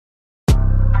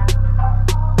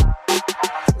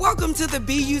to the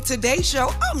Be You Today show.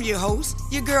 I'm your host,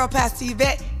 your girl, Pastor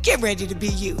Yvette. Get ready to be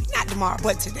you. Not tomorrow,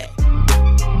 but today.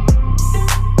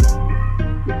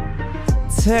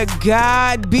 To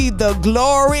God be the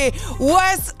glory.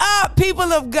 What's up,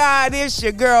 people of God? It's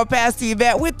your girl, Pastor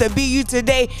Yvette, with the Be You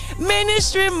Today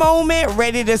ministry moment,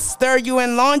 ready to stir you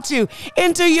and launch you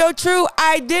into your true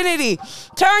identity.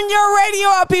 Turn your radio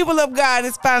up, people of God.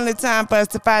 It's finally time for us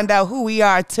to find out who we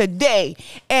are today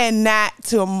and not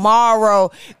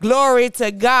tomorrow. Glory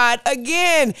to God.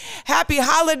 Again, happy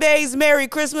holidays. Merry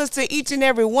Christmas to each and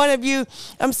every one of you.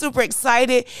 I'm super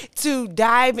excited to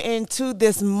dive into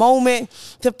this moment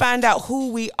to find out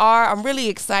who we are. I'm really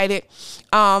excited.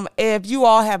 If you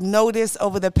all have noticed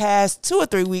over the past 2 or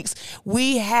 3 weeks,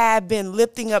 we have been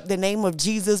lifting up the name of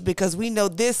Jesus because we know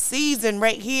this season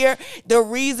right here, the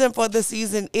reason for the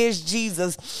season is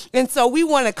Jesus. And so we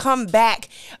want to come back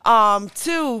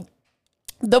to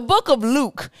the book of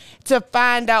Luke to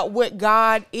find out what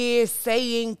God is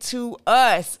saying to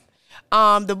us.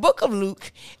 The book of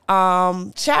Luke,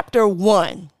 chapter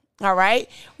 1. All right.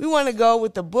 We want to go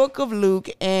with the book of Luke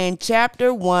and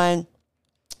chapter 1.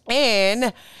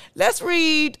 And let's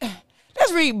read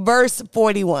verse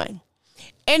 41.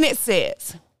 And it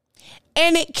says,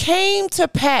 "And it came to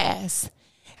pass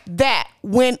that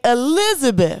when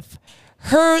Elizabeth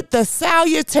heard the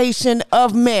salutation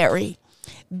of Mary,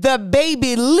 the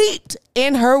baby leaped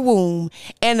in her womb,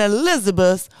 and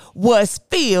Elizabeth was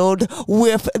filled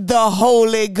with the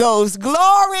Holy Ghost."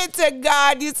 Glory to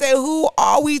God. You say, who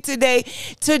are we today?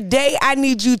 Today, I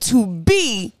need you to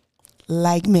be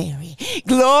like Mary.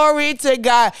 Glory to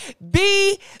God.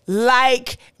 Be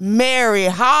like Mary.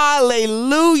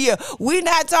 Hallelujah. We're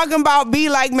not talking about be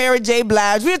like Mary J.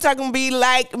 Blige. We're talking be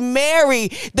like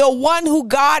Mary, the one who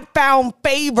God found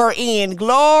favor in.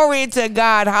 Glory to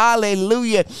God.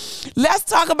 Hallelujah. Let's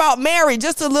talk about Mary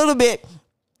just a little bit,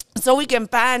 so we can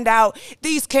find out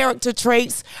these character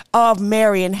traits of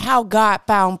Mary and how God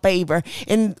found favor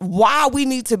and why we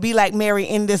need to be like Mary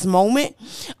in this moment.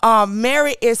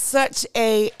 Mary is such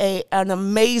an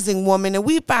amazing woman, and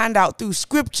we find out through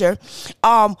scripture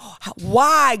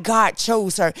why God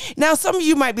chose her. Now, some of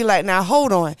you might be like, now,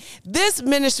 hold on. This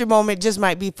ministry moment just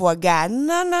might be for a guy.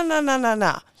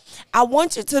 No. I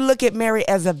want you to look at Mary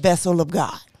as a vessel of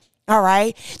God. All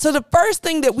right. So the first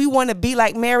thing that we want to be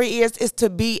like Mary is to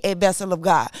be a vessel of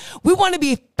God. We want to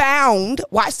be found.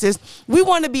 Watch this. We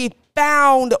want to be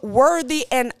found worthy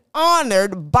and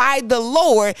honored by the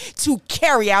Lord to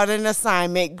carry out an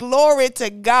assignment. Glory to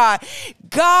God.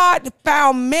 God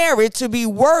found Mary to be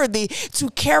worthy to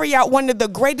carry out one of the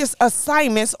greatest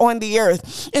assignments on the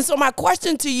earth. And so my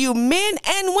question to you, men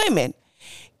and women,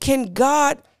 can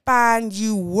God find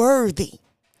you worthy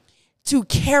to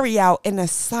carry out an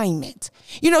assignment?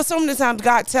 You know, some of the times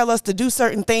God tell us to do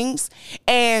certain things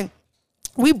and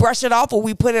we brush it off, or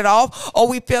we put it off, or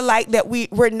we feel like that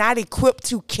we're not equipped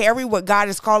to carry what God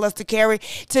has called us to carry.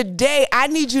 Today, I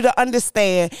need you to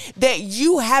understand that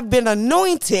you have been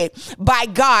anointed by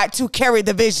God to carry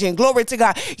the vision. Glory to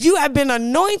God. You have been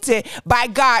anointed by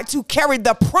God to carry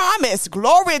the promise.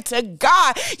 Glory to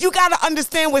God. You got to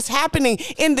understand what's happening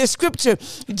in this scripture.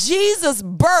 Jesus'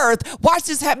 birth, watch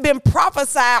this, have been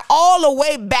prophesied all the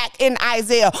way back in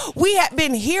Isaiah. We have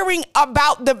been hearing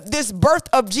about this birth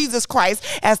of Jesus Christ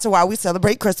as to why we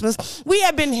celebrate Christmas. We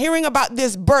have been hearing about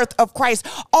this birth of Christ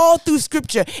all through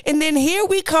scripture. And then here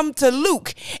we come to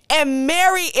Luke, and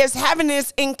Mary is having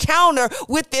this encounter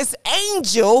with this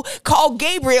angel called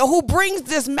Gabriel, who brings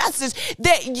this message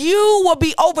that you will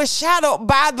be overshadowed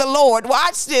by the Lord.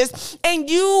 Watch this. And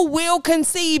you will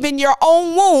conceive in your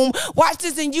own womb. Watch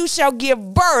this. And you shall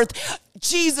give birth,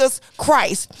 Jesus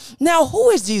Christ. Now,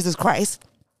 who is Jesus Christ?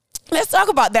 Let's talk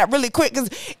about that really quick, because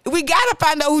we got to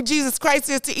find out who Jesus Christ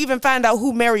is to even find out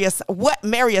what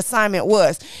Mary's assignment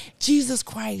was. Jesus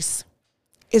Christ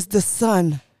is the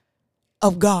Son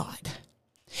of God.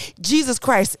 Jesus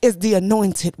Christ is the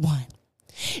anointed one.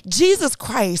 Jesus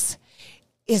Christ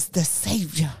is the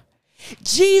Savior.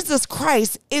 Jesus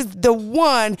Christ is the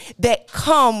one that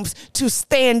comes to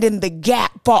stand in the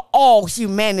gap for all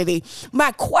humanity.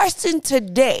 My question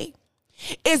today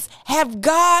is, have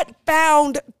God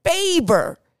found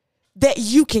favor that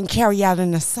you can carry out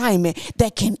an assignment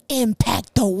that can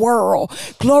impact the world?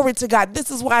 Glory to God.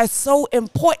 This is why it's so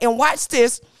important. Watch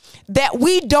this, that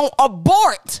we don't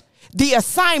abort the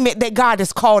assignment that God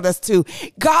has called us to.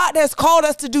 God has called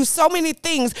us to do so many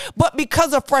things, but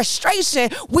because of frustration,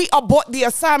 we abort the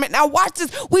assignment. Now watch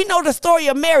this. We know the story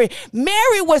of Mary.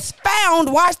 Mary was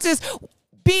found, watch this,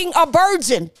 being a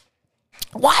virgin.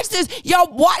 Watch this. Yo,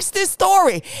 watch this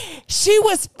story. She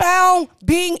was found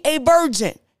being a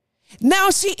virgin. Now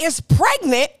she is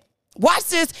pregnant Watch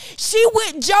this. She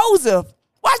with Joseph.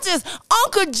 Watch this.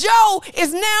 Uncle Joe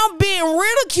is now being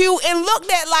ridiculed and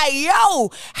looked at like,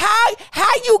 yo,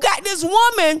 how you got this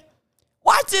woman?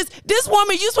 Watch this. This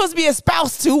woman you're supposed to be a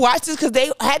spouse to. Watch this, because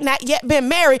they had not yet been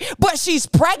married, but she's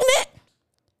pregnant.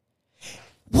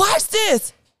 Watch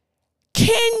this.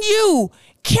 Can you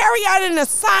carry out an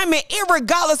assignment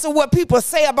irregardless of what people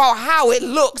say about how it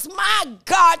looks? My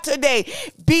God, today,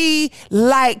 be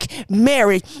like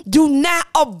Mary. Do not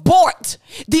abort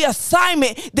the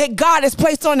assignment that God has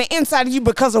placed on the inside of you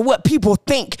because of what people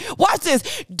think. Watch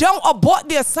this. Don't abort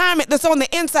the assignment that's on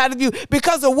the inside of you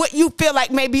because of what you feel like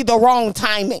may be the wrong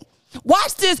timing.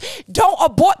 Watch this. Don't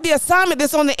abort the assignment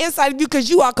that's on the inside of you because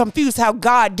you are confused how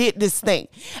God did this thing.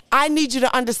 I need you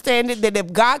to understand it, that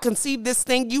if God conceived this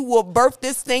thing, you will birth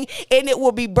this thing and it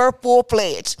will be birthed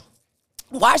full-fledged.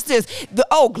 Watch this.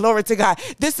 Oh, glory to God.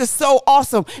 This is so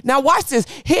awesome. Now watch this.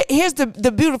 Here's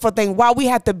the beautiful thing why we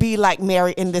have to be like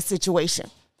Mary in this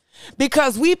situation.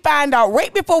 Because we find out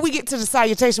right before we get to the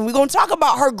salutation, we're going to talk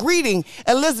about her greeting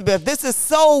Elizabeth. This is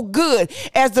so good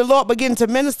as the Lord began to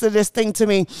minister this thing to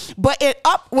me. But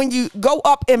when you go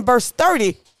up in verse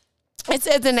 30, it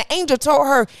says, and the angel told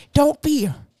her, don't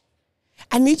fear.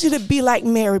 I need you to be like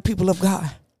Mary, people of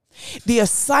God. The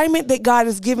assignment that God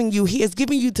is giving you, he is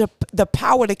giving you the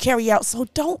power to carry out. So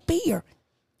don't fear.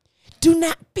 Do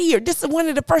not fear. This is one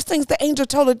of the first things the angel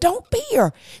told her. Don't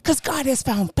fear, because God has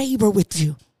found favor with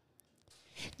you.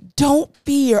 Don't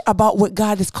fear about what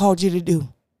God has called you to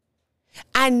do.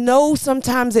 I know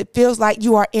sometimes it feels like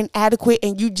you are inadequate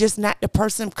and you just not the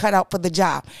person cut out for the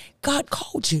job. God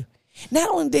called you. Not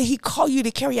only did he call you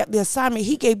to carry out the assignment,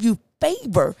 he gave you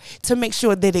favor to make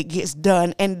sure that it gets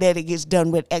done and that it gets done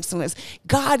with excellence.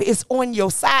 God is on your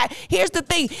side. Here's the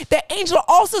thing. The angel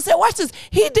also said, watch this.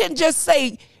 He didn't just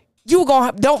say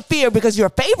don't fear because you're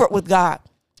favored with God,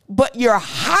 but you're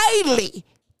highly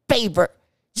favored.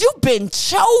 You've been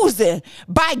chosen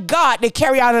by God to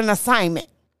carry out an assignment.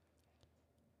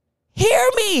 Hear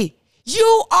me.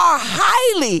 You are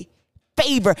highly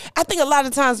favored. I think a lot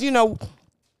of times,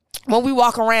 when we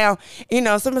walk around,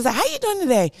 someone say, how you doing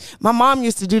today? My mom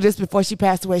used to do this before she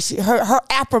passed away. Her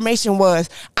affirmation was,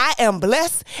 I am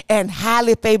blessed and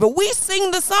highly favored. We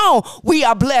sing the song, we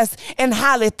are blessed and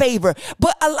highly favored.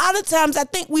 But a lot of times I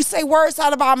think we say words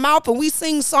out of our mouth and we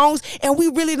sing songs and we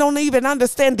really don't even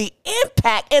understand the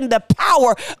impact and the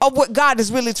power of what God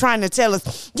is really trying to tell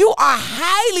us. You are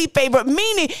highly favored,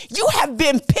 meaning you have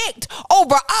been picked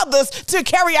over others to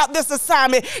carry out this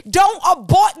assignment. Don't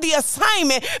abort the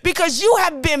assignment because you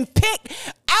have been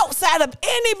picked outside of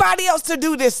anybody else to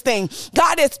do this thing.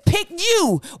 God has picked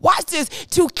you, watch this,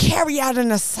 to carry out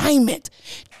an assignment.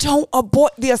 Don't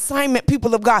abort the assignment,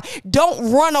 people of God.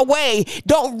 Don't run away.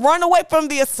 Don't run away from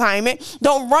the assignment.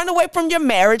 Don't run away from your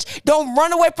marriage. Don't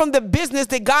run away from the business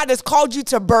that God has called you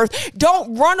to birth.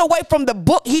 Don't run away from the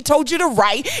book he told you to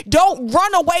write. Don't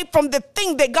run away from the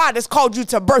thing that God has called you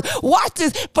to birth. Watch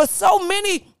this. For so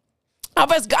many of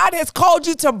us, God has called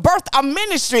you to birth a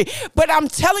ministry. But I'm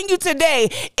telling you today,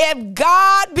 if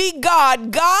God be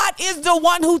God, God is the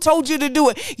one who told you to do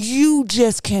it. You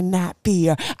just cannot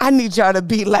fear. I need y'all to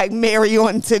be like Mary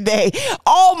on today.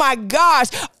 Oh my gosh.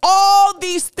 All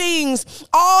these things,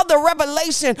 all the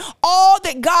revelation, all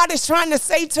that God is trying to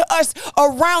say to us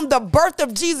around the birth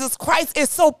of Jesus Christ is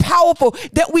so powerful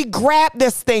that we grab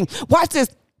this thing. Watch this.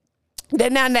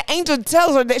 Then now the angel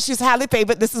tells her that she's highly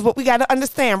favored. This is what we got to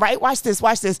understand, right? Watch this,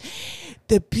 watch this.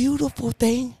 The beautiful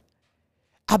thing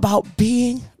about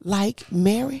being like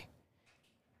Mary,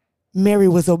 Mary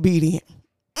was obedient.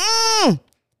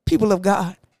 People of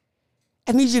God,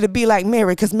 I need you to be like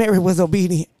Mary because Mary was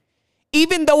obedient.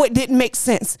 Even though it didn't make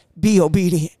sense, be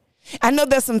obedient. I know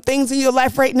there's some things in your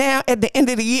life right now at the end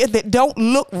of the year that don't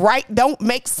look right, don't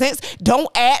make sense, don't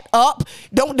add up,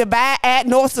 don't divide, add,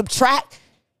 nor subtract.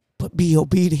 But be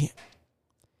obedient.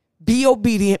 Be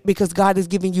obedient because God is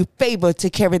giving you favor to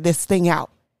carry this thing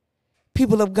out.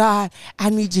 People of God,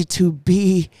 I need you to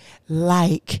be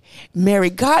like Mary.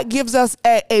 God gives us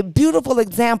a beautiful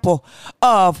example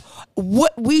of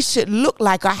what we should look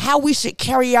like or how we should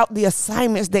carry out the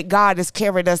assignments that God has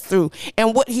carried us through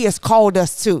and what he has called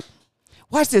us to.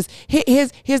 Watch this.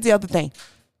 Here's the other thing.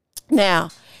 Now,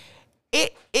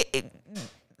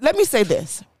 let me say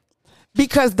this,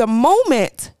 because the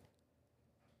moment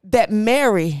that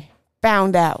Mary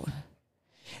found out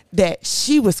that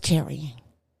she was carrying,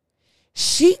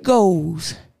 she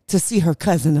goes to see her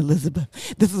cousin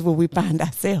Elizabeth. This is where we find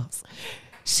ourselves.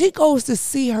 She goes to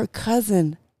see her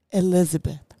cousin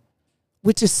Elizabeth,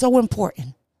 which is so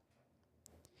important.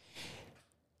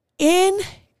 In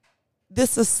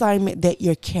this assignment that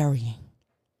you're carrying,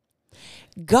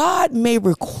 God may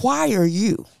require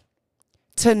you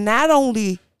to not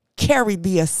only carry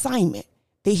the assignment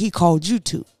that he called you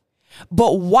to,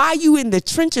 but while you in the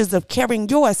trenches of carrying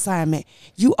your assignment,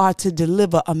 you are to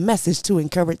deliver a message to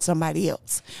encourage somebody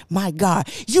else. My God,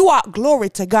 you are, glory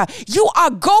to God. You are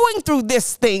going through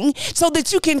this thing so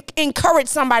that you can encourage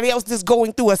somebody else that's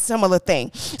going through a similar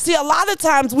thing. See, a lot of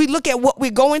times we look at what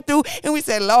we're going through and we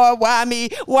say, Lord, why me?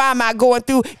 Why am I going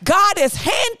through? God has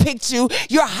handpicked you.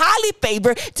 You're highly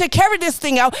favored to carry this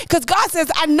thing out because God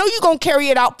says, I know you're going to carry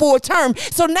it out full term.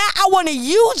 So now I want to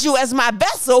use you as my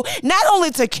vessel, not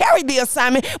only to carry the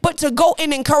assignment, but to go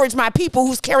and encourage my people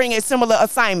who's carrying a similar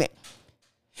assignment.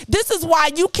 This is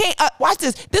why you can't, watch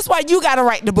this. This is why you got to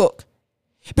write the book.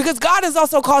 Because God has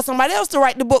also called somebody else to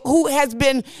write the book who has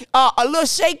been a little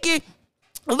shaky,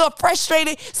 a little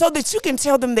frustrated, so that you can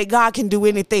tell them that God can do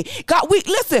anything. God, we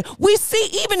see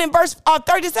even in verse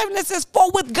 37, it says, for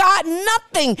with God,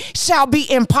 nothing shall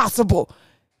be impossible.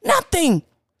 Nothing.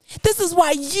 This is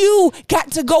why you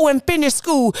got to go and finish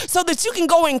school so that you can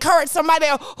go encourage somebody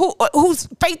whose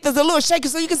faith is a little shaky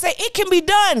so you can say, it can be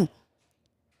done.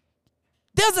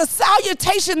 There's a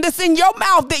salutation that's in your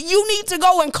mouth that you need to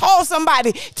go and call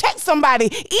somebody, text somebody,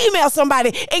 email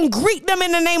somebody, and greet them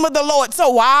in the name of the Lord.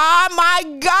 So, my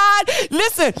God,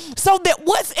 listen, so that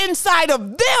what's inside of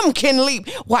them can leap.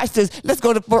 Watch this. Let's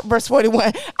go to verse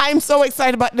 41. I'm so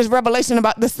excited about this revelation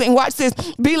about this thing. Watch this.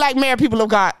 Be like Mary, people of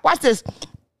God. Watch this.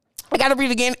 I got to read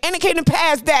it again. And it came to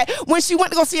pass that when she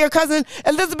went to go see her cousin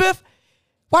Elizabeth,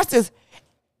 watch this,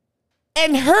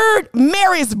 and heard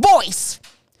Mary's voice.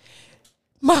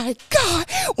 My God,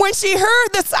 when she heard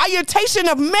the salutation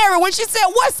of Mary, when she said,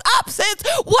 what's up, sis?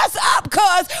 What's up,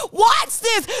 cuz? Watch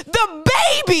this. The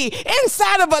baby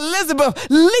inside of Elizabeth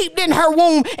leaped in her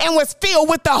womb and was filled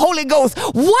with the Holy Ghost.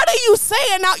 What are you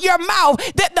saying out your mouth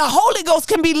that the Holy Ghost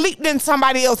can be leaped in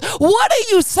somebody else? What are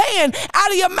you saying out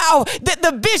of your mouth that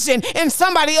the vision in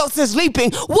somebody else is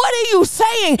leaping? What are you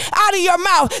saying out of your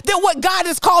mouth that what God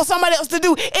has called somebody else to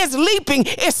do is leaping,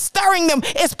 is stirring them,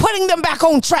 is putting them back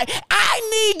on track? I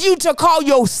need you to call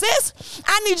your sis.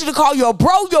 I need you to call your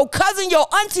bro, your cousin, your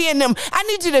auntie and them. I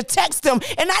need you to text them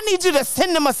and I need you to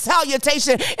send them a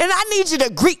salutation and I need you to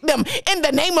greet them in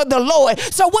the name of the Lord.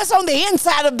 So what's on the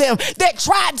inside of them that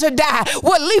tried to die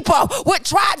will leap up, what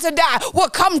tried to die will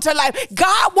come to life.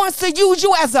 God wants to use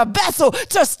you as a vessel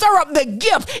to stir up the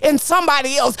gift in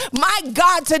somebody else. My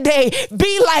God, today,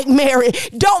 be like Mary.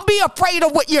 Don't be afraid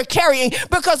of what you're carrying,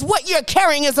 because what you're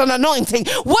carrying is an anointing.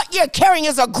 What you're carrying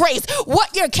is a grace. What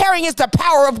you're carrying is the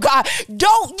power of God.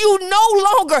 Don't you no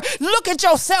longer look at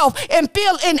yourself and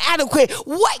feel inadequate.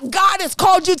 What God has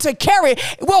called you to carry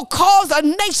will cause a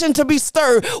nation to be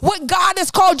stirred. What God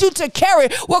has called you to carry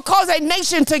will cause a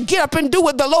nation to get up and do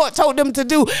what the Lord told them to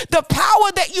do. The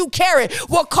power that you carry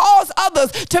will cause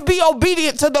others to be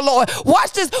obedient to the Lord.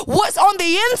 Watch this. What's on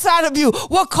the inside of you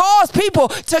will cause people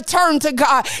to turn to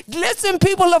God. Listen,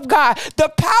 people of God, the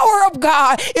power of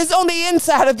God is on the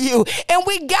inside of you, and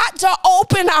we got to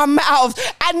open our mouths.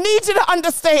 I need you to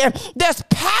understand there's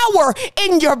power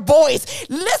in your voice.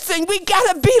 Listen, we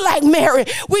got to be like Mary.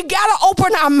 We got to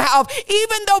open our mouth.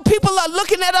 Even though people are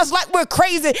looking at us like we're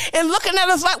crazy and looking at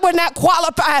us like we're not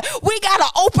qualified, we got to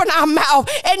open our mouth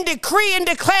and decree and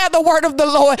declare the word of the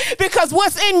Lord, because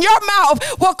what's in your mouth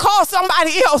will cause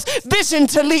somebody else vision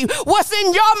to leave. What's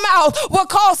in your mouth will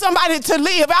cause somebody to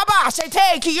live.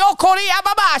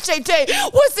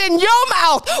 What's in your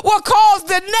mouth will cause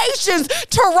the nations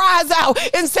to rise out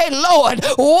and say, Lord,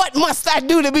 what must I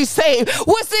do to be saved?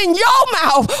 What's in your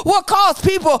mouth will cause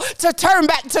people to turn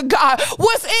back to God.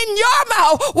 What's in your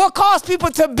mouth will cause people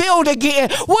to build again.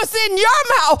 What's in your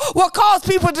mouth will cause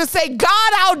people to say,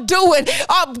 God, I'll do it.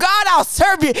 God, I'll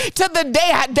serve you to the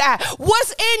day I die.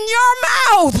 What's in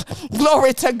your mouth?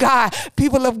 Glory to God.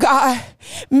 People of God,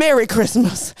 Merry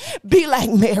Christmas. Be like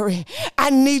Mary. I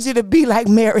need you to be like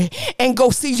Mary and go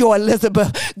see your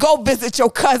Elizabeth. Go visit your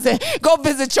cousin. Go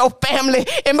visit your family.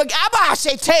 And God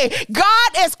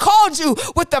has called you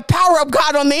with the power of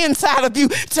God on the inside of you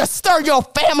to stir your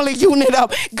family unit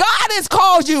up. God has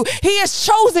called you. He has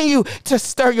chosen you to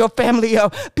stir your family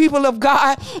up. People of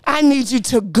God, I need you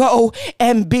to go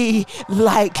and be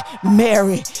like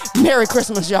Mary. Merry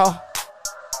Christmas, y'all.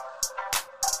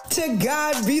 To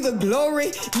God be the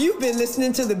glory. You've been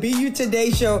listening to the Be You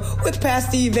Today show with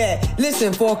Pastor Yvette.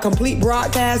 Listen, for a complete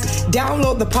broadcast,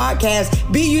 download the podcast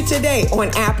Be You Today on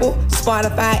Apple,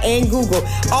 Spotify, and Google.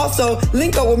 Also,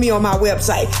 link up with me on my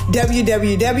website,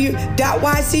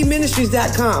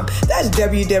 www.ycministries.com. That's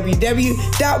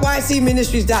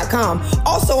www.ycministries.com.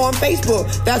 Also on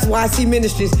Facebook, that's YC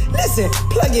Ministries. Listen,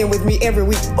 plug in with me every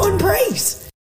week on Praise.